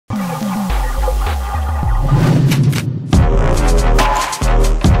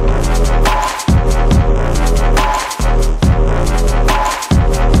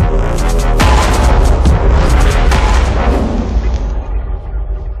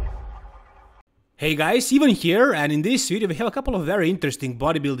Hey guys, Ivan here, and in this video we have a couple of very interesting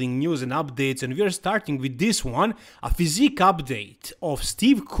bodybuilding news and updates, and we are starting with this one, a physique update of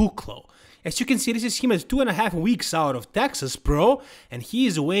Steve Kuclo. As you can see, this is him at 2.5 weeks out of Texas Pro, and he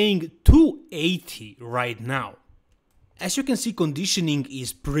is weighing 280 right now. As you can see, conditioning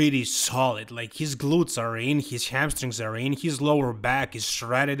is pretty solid, like his glutes are in, his hamstrings are in, his lower back is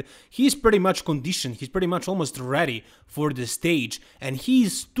shredded, he's pretty much conditioned, he's pretty much almost ready for the stage, and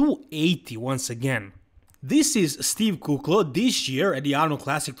he's 280 once again. This is Steve Kuclo this year at the Arnold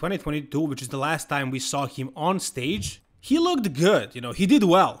Classic 2022, which is the last time we saw him on stage. He looked good, he did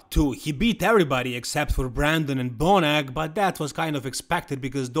well too. He beat everybody except for Brandon and Bonag, but that was kind of expected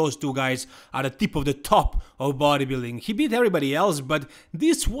because those two guys are the tip of the top of bodybuilding. He beat everybody else, but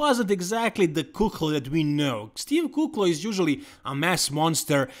this wasn't exactly the Kuclo that we know. Steve Kuclo is usually a mass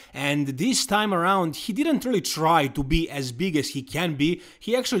monster, and this time around he didn't really try to be as big as he can be.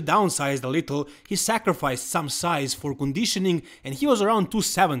 He actually downsized a little, he sacrificed some size for conditioning, and he was around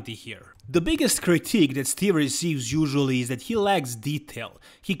 270 here. The biggest critique that Steve receives usually is that he lacks detail.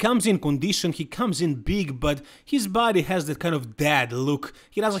 He comes in conditioned, he comes in big, but his body has that kind of dad look.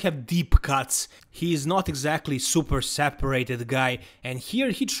 He doesn't have deep cuts. He is not exactly super separated guy, and here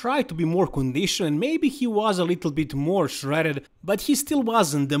he tried to be more conditioned, and maybe he was a little bit more shredded, but he still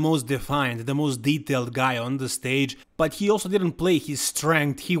wasn't the most defined, the most detailed guy on the stage, but he also didn't play his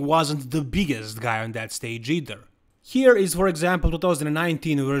strength. He wasn't the biggest guy on that stage either. Here is, for example,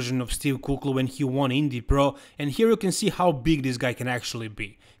 2019 version of Steve Kuclo when he won Indy Pro, and here you can see how big this guy can actually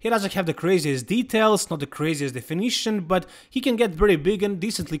be. He doesn't have the craziest details, not the craziest definition, but he can get pretty big and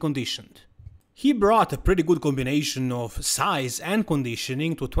decently conditioned. He brought a pretty good combination of size and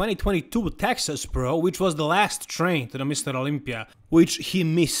conditioning to 2022 Texas Pro, which was the last train to the Mr. Olympia, which he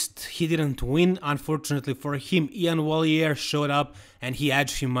missed. He didn't win, unfortunately for him. Ian Wallier showed up and he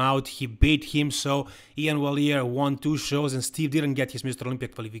edged him out, he beat him, so Ian Wallier won 2 shows and Steve didn't get his Mr. Olympia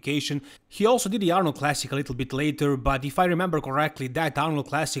qualification. He also did the Arnold Classic a little bit later, but if I remember correctly, that Arnold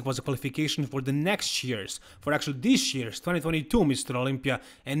Classic was a qualification for the next year's, for actually this year's 2022 Mr. Olympia,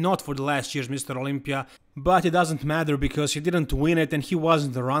 and not for the last year's Mr. Olympia. But it doesn't matter because he didn't win it and he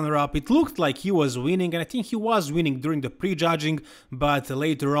wasn't the runner-up. It looked like he was winning, and I think he was winning during the prejudging, but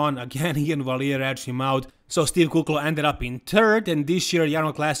later on, again, Ian Wallier edged him out. So Steve Kuclo ended up in 3rd, and this year, the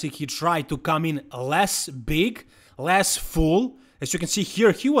Arnold Classic, he tried to come in less big, less full. As you can see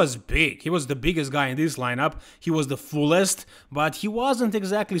here, he was big. He was the biggest guy in this lineup. He was the fullest, but he wasn't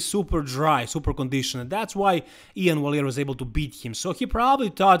exactly super dry, super conditioned. That's why Ian Wallier was able to beat him. So he probably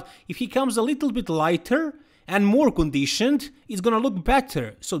thought if he comes a little bit lighter and more conditioned, it's gonna look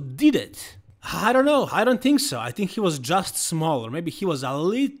better. So did it? I don't know, I don't think so. I think he was just smaller. Maybe he was a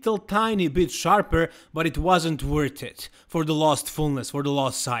little tiny bit sharper, but it wasn't worth it for the lost fullness, for the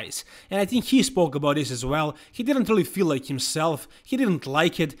lost size. And I think he spoke about this as well. He didn't really feel like himself, he didn't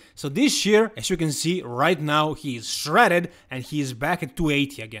like it. So this year, as you can see right now, he is shredded and he is back at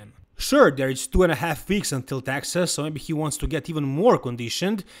 280 again. Sure, there is 2.5 weeks until Texas, so maybe he wants to get even more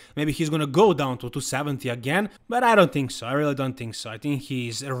conditioned. Maybe he's gonna go down to 270 again, but I don't think so. I really don't think so. I think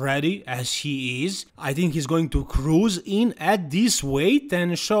he's ready as he is. I think he's going to cruise in at this weight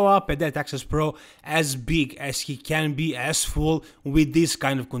and show up at that Texas Pro as big as he can be, as full with this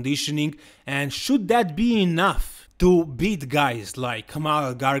kind of conditioning. And should that be enough to beat guys like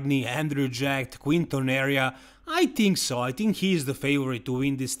Kamal, Elgrargni, Andrew Jack, Quinton area? I think so. I think he is the favorite to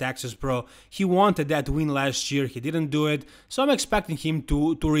win this Texas Pro. He wanted that win last year, he didn't do it, so I'm expecting him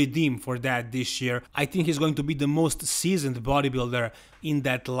to redeem for that this year. I think he's going to be the most seasoned bodybuilder in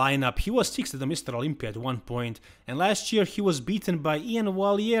that lineup. He was 6th at the Mr. Olympia at one point, and last year he was beaten by Ian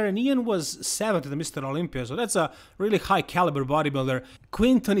Wallier, and Ian was 7th at the Mr. Olympia, so that's a really high caliber bodybuilder.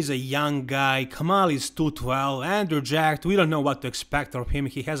 Quinton is a young guy, Kamal is 212, Andrew Jack, we don't know what to expect of him,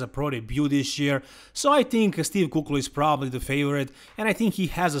 he has a pro debut this year, so I think Steve Kuclo is probably the favorite, and I think he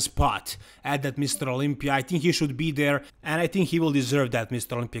has a spot at that Mr. Olympia. I think he should be there, and I think he will deserve that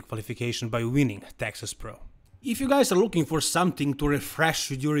Mr. Olympia qualification by winning Texas Pro. If you guys are looking for something to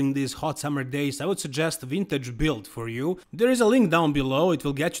refresh you during these hot summer days, I would suggest Vintage Build for you. There is a link down below, it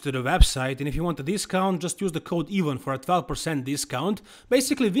will get you to the website, and if you want a discount, just use the code EVEN for a 12% discount.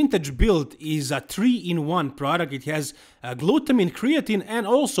 Basically, Vintage Build is a 3-in-1 product. It has glutamine, creatine, and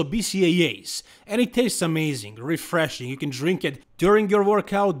also BCAAs, and it tastes amazing, refreshing. You can drink it during your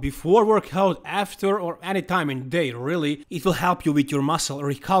workout, before workout, after, or any time in the day, really. It will help you with your muscle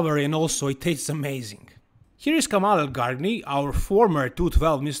recovery, and also it tastes amazing. Here is Kamal Elgrargni, our former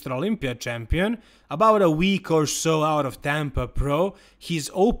 212 Mr. Olympia champion, about a week or so out of Tampa Pro,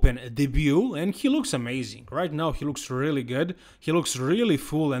 his open debut, and he looks amazing. Right now he looks really good, he looks really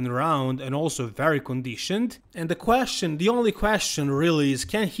full and round and also very conditioned. And the only question really is,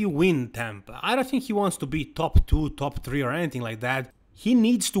 can he win Tampa? I don't think he wants to be top 2, top 3 or anything like that. He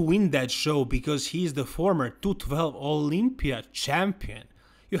needs to win that show because he is the former 212 Olympia champion.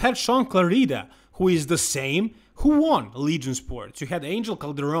 You had Sean Clarida, who is the same, who won Legion Sports. You had Angel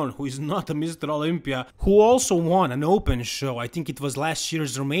Calderon, who is not a Mr. Olympia, who also won an open show. I think it was last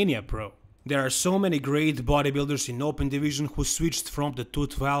year's Romania Pro. There are so many great bodybuilders in open division who switched from the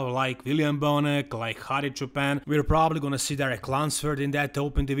 212, like William Bonek, like Hari Chopin. We're probably gonna see Derek Lunsford in that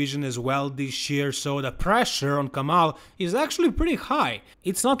open division as well this year, so the pressure on Kamal is actually pretty high.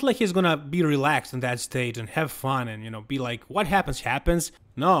 It's not like he's gonna be relaxed on that stage and have fun and, be like, what happens, happens.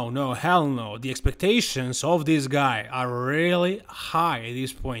 No, hell no. The expectations of this guy are really high at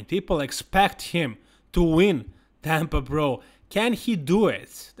this point. People expect him to win Tampa Pro. Can he do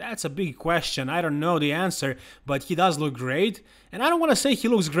it? That's a big question. I don't know the answer, but he does look great. And I don't want to say he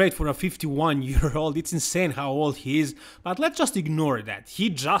looks great for a 51-year-old. It's insane how old he is, but let's just ignore that. He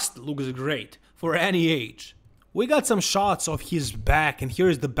just looks great for any age. We got some shots of his back, and here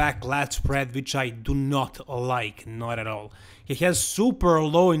is the back lat spread, which I do not like, not at all. He has super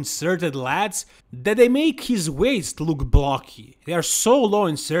low inserted lats that they make his waist look blocky. They are so low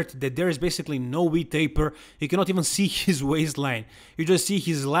inserted that there is basically no V-taper, you cannot even see his waistline. You just see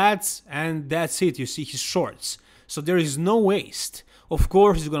his lats and that's it, you see his shorts. So there is no waist. Of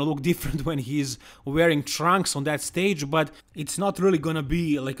course, it's gonna look different when he's wearing trunks on that stage, but it's not really gonna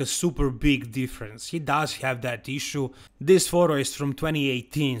be like a super big difference. He does have that issue. This photo is from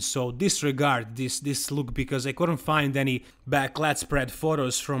 2018, so disregard this look because I couldn't find any back lat spread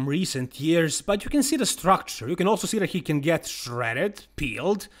photos from recent years, but you can see the structure. You can also see that he can get shredded,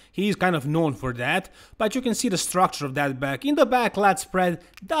 peeled. He is kind of known for that, but you can see the structure of that back. In the back lat spread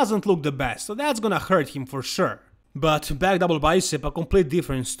doesn't look the best, so that's gonna hurt him for sure. But back double bicep, a complete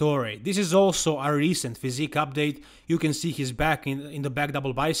different story. This is also a recent physique update. You can see his back in the back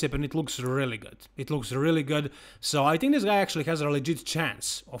double bicep and it looks really good. It looks really good. So I think this guy actually has a legit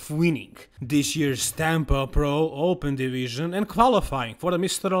chance of winning this year's Tampa Pro Open Division and qualifying for the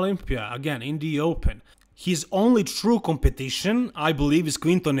Mr. Olympia again in the Open. His only true competition, I believe, is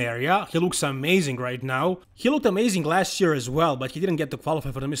Quinton area. He looks amazing right now. He looked amazing last year as well, but he didn't get to qualify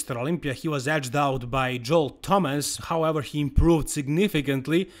for the Mr. Olympia. He was edged out by Joel Thomas. However, he improved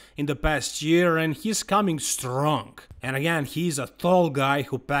significantly in the past year and he's coming strong. And again, he's a tall guy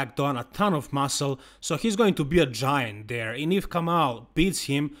who packed on a ton of muscle, so he's going to be a giant there. And if Kamal beats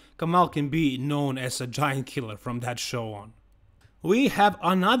him, Kamal can be known as a giant killer from that show on. We have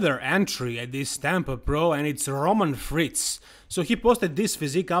another entry at this Tampa Pro and it's Roman Fritz. So he posted this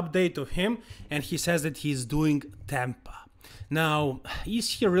physique update of him and he says that he's doing Tampa. Now, is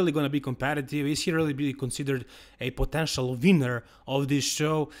he really going to be competitive? Is he really be considered a potential winner of this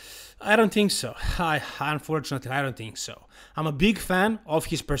show? I don't think so. Unfortunately, I don't think so. I'm a big fan of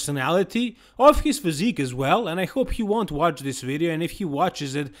his personality, of his physique as well, and I hope he won't watch this video, and if he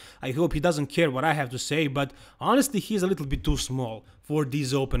watches it, I hope he doesn't care what I have to say, but honestly, he's a little bit too small for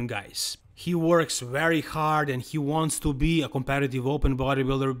these open guys. He works very hard and he wants to be a competitive open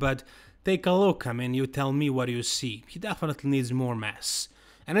bodybuilder, but take a look, I mean, you tell me what you see. He definitely needs more mass.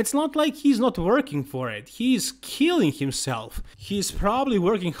 And it's not like he's not working for it, he's killing himself. He's probably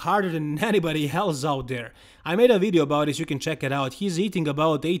working harder than anybody else out there. I made a video about this, you can check it out. He's eating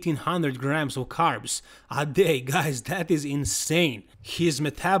about 1800 grams of carbs a day, guys, that is insane. His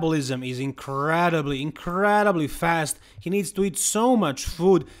metabolism is incredibly fast. He needs to eat so much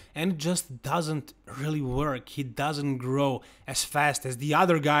food and it just doesn't really work. He doesn't grow as fast as the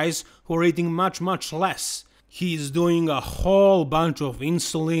other guys who are eating much less. He's doing a whole bunch of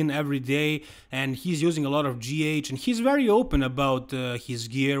insulin every day and he's using a lot of GH and he's very open about his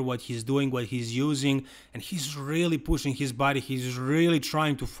gear, what he's doing, what he's using, and he's really pushing his body, he's really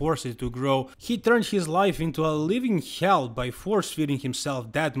trying to force it to grow. He turned his life into a living hell by force feeding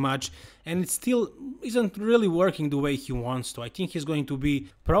himself that much and it still isn't really working the way he wants to. I think he's going to be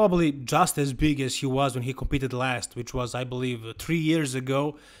probably just as big as he was when he competed last, which was, I believe, 3 years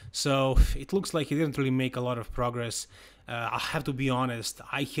ago. So it looks like he didn't really make a lot of progress. I have to be honest,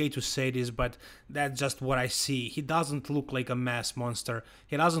 I hate to say this, but that's just what I see. He doesn't look like a mass monster.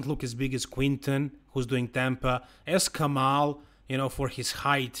 He doesn't look as big as Quinton, who's doing Tampa, as Kamal, for his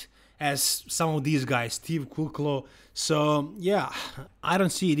height. as some of these guys, Steve Kuclo. So yeah, I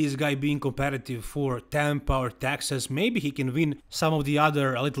don't see this guy being competitive for Tampa or Texas. Maybe he can win some of the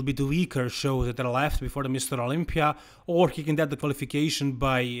other a little bit weaker shows that are left before the Mr. Olympia, or he can get the qualification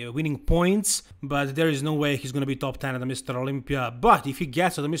by winning points, but there is no way he's going to be top 10 at the Mr. Olympia. But if he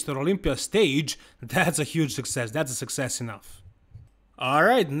gets to the Mr. Olympia stage, that's a huge success. That's a success enough.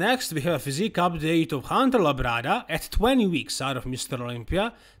 Alright, next we have a physique update of Hunter Labrada at 20 weeks out of Mr.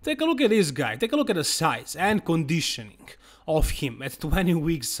 Olympia. Take a look at this guy, take a look at the size and conditioning of him at 20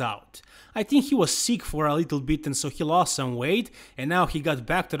 weeks out. I think he was sick for a little bit and so he lost some weight and now he got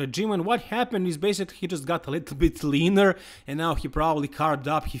back to the gym, and what happened is basically he just got a little bit leaner and now he probably carved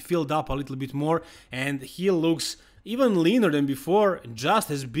up, he filled up a little bit more, and he looks even leaner than before,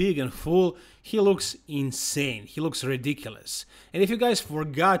 just as big and full. He looks insane, he looks ridiculous. And if you guys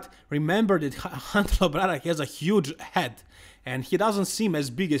forgot, remember that Hunter Labrada has a huge head and he doesn't seem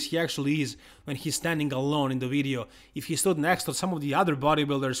as big as he actually is when he's standing alone in the video. If he stood next to some of the other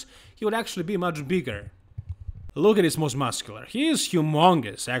bodybuilders, he would actually be much bigger. Look at his most muscular, he is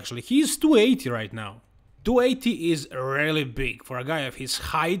humongous actually, he's 280 right now. 280 is really big for a guy of his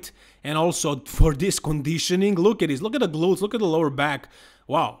height and also for this conditioning. Look at this, look at the glutes, look at the lower back.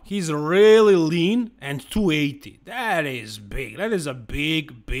 Wow, he's really lean and 280. That is big. That is a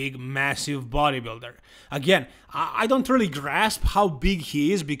big, massive bodybuilder. Again, I don't really grasp how big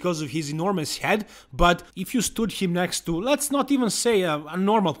he is because of his enormous head, but if you stood him next to, let's not even say a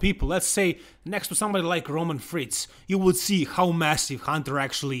normal people, let's say next to somebody like Fritz, you would see how massive Hunter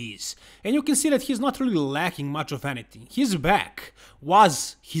actually is. And you can see that he's not really lacking much of anything. His back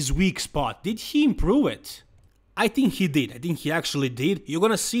was his weak spot. Did he improve it? I think he did, I think he actually did. You're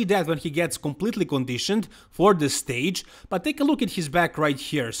gonna see that when he gets completely conditioned for the stage, but take a look at his back right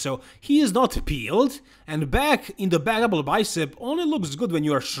here. So he is not peeled, and back in the back double bicep only looks good when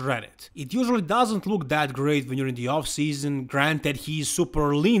you are shredded. It usually doesn't look that great when you're in the off season. Granted, he's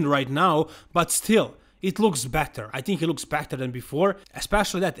super lean right now, but still, it looks better. I think it looks better than before,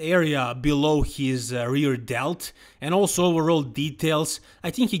 especially that area below his rear delt and also overall details.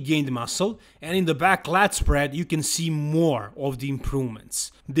 I think he gained muscle, and in the back lat spread you can see more of the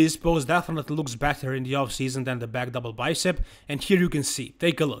improvements. This pose definitely looks better in the off season than the back double bicep, and here you can see,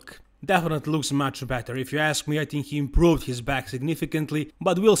 take a look. Definitely looks much better. If you ask me, I think he improved his back significantly,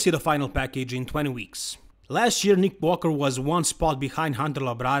 but we'll see the final package in 20 weeks. Last year, Nick Walker was one spot behind Hunter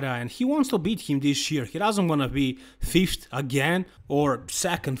Labrada, and he wants to beat him this year. He doesn't want to be 5th again, or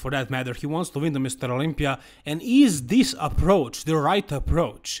 2nd for that matter. He wants to win the Mr. Olympia. And is this approach the right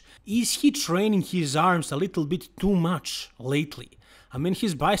approach? Is he training his arms a little bit too much lately? I mean,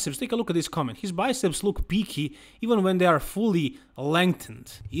 his biceps, take a look at this comment, his biceps look peaky even when they are fully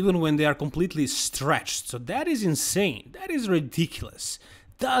lengthened, even when they are completely stretched. So that is insane, that is ridiculous.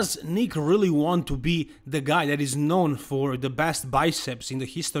 Does Nick really want to be the guy that is known for the best biceps in the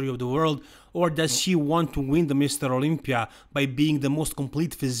history of the world, or does he want to win the Mr. Olympia by being the most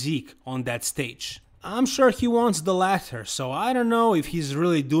complete physique on that stage? I'm sure he wants the latter, so I don't know if he's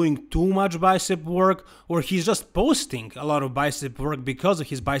really doing too much bicep work or he's just posting a lot of bicep work because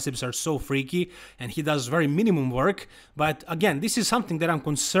his biceps are so freaky and he does very minimum work. But again, this is something that I'm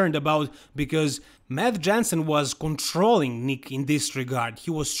concerned about because Matt Jansen was controlling Nick in this regard.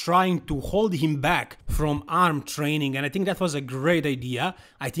 He was trying to hold him back from arm training, and I think that was a great idea.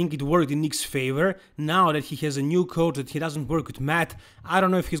 I think it worked in Nick's favor. Now that he has a new coach, that he doesn't work with Matt, I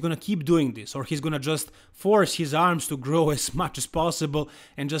don't know if he's gonna keep doing this or he's gonna just force his arms to grow as much as possible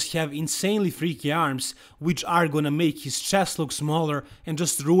and just have insanely freaky arms, which are gonna make his chest look smaller and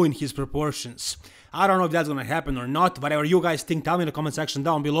just ruin his proportions. I don't know if that's gonna happen or not. Whatever you guys think, tell me in the comment section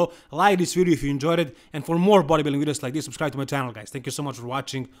down below. Like this video if you enjoyed it, and for more bodybuilding videos like this, subscribe to my channel, guys. Thank you so much for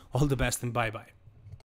watching. All the best and bye bye.